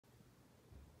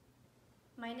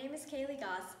My name is Kaelie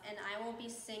Goss, and I will be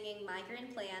singing My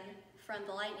Grand Plan from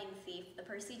The Lightning Thief, the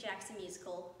Percy Jackson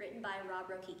musical, written by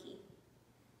Rokicki.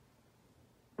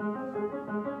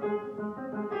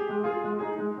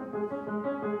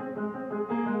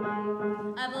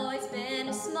 I've always been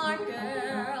a smart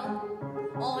girl,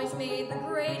 always made the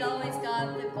grade, always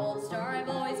got the gold star. I've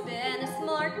always been a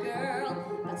smart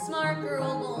girl, but smart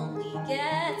girl only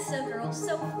gets a girl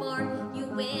so far. You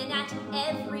win at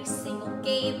every single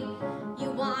game. You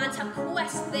want a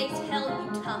quest, they tell you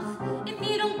tough. If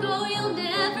you don't go, you'll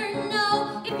never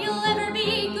know if you'll ever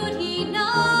be good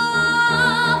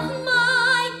enough.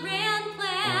 My grand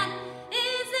plan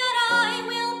is that I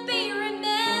will be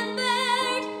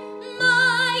remembered.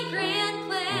 My grand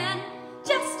plan,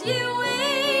 just you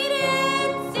wait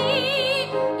and see.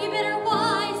 You better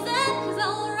wise up, 'cause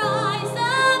I'll rise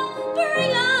up,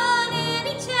 bring on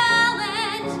any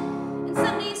challenge, and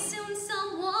someday soon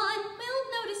someone will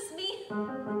notice me.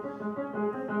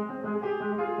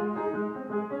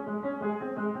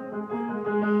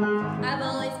 I've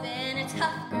always been a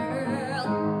tough girl,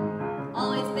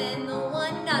 always been the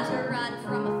one not to run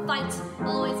from a fight,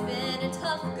 always been a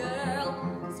tough girl,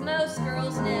 'cause most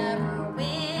girls never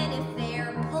win if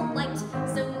they're polite.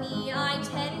 So me, I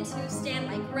tend to stand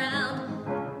my ground.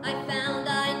 I found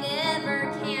I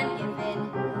never can give in.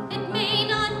 It may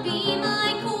not be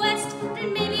my quest, but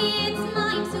maybe it's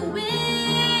mine to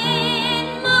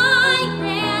win. My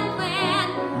grand plan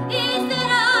is that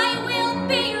I will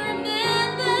be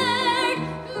remembered.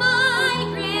 My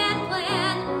grand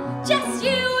plan, just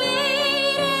you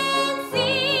wait and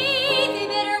see. They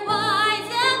better wise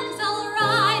up, 'cause I'll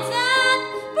rise up,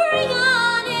 bring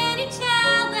on any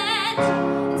challenge,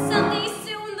 and someday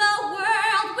soon the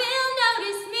world will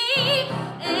notice me,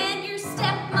 and your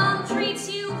stepmom treats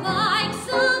you like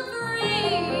some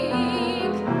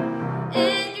freak,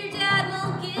 and your dad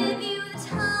won't give you the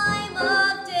time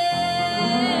of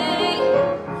day,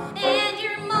 and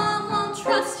your mom won't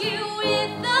trust you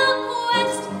with the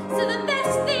quest, so the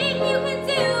best thing you can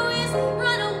do is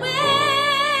run away.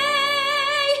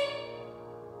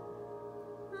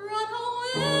 Run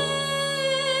away.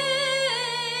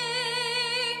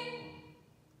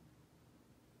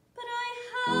 But I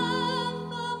have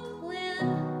a plan,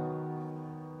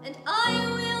 and I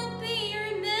will be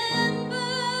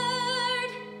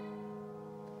remembered.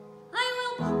 I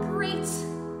will be great.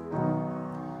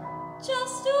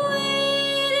 Just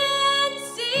wait and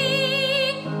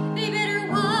see. They better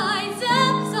wise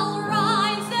up, 'cause I'll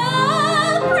rise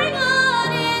up, bring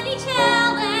on any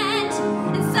challenge,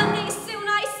 and someday soon,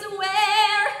 I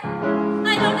swear,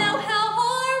 I don't know how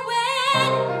or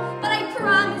when, but I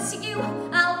promise you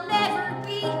I'll never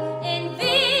be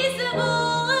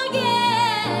invisible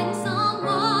again.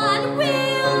 Someone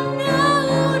will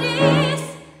notice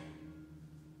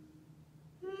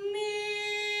me.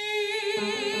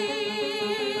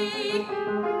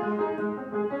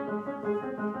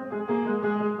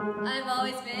 I've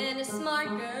always been a smart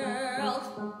girl.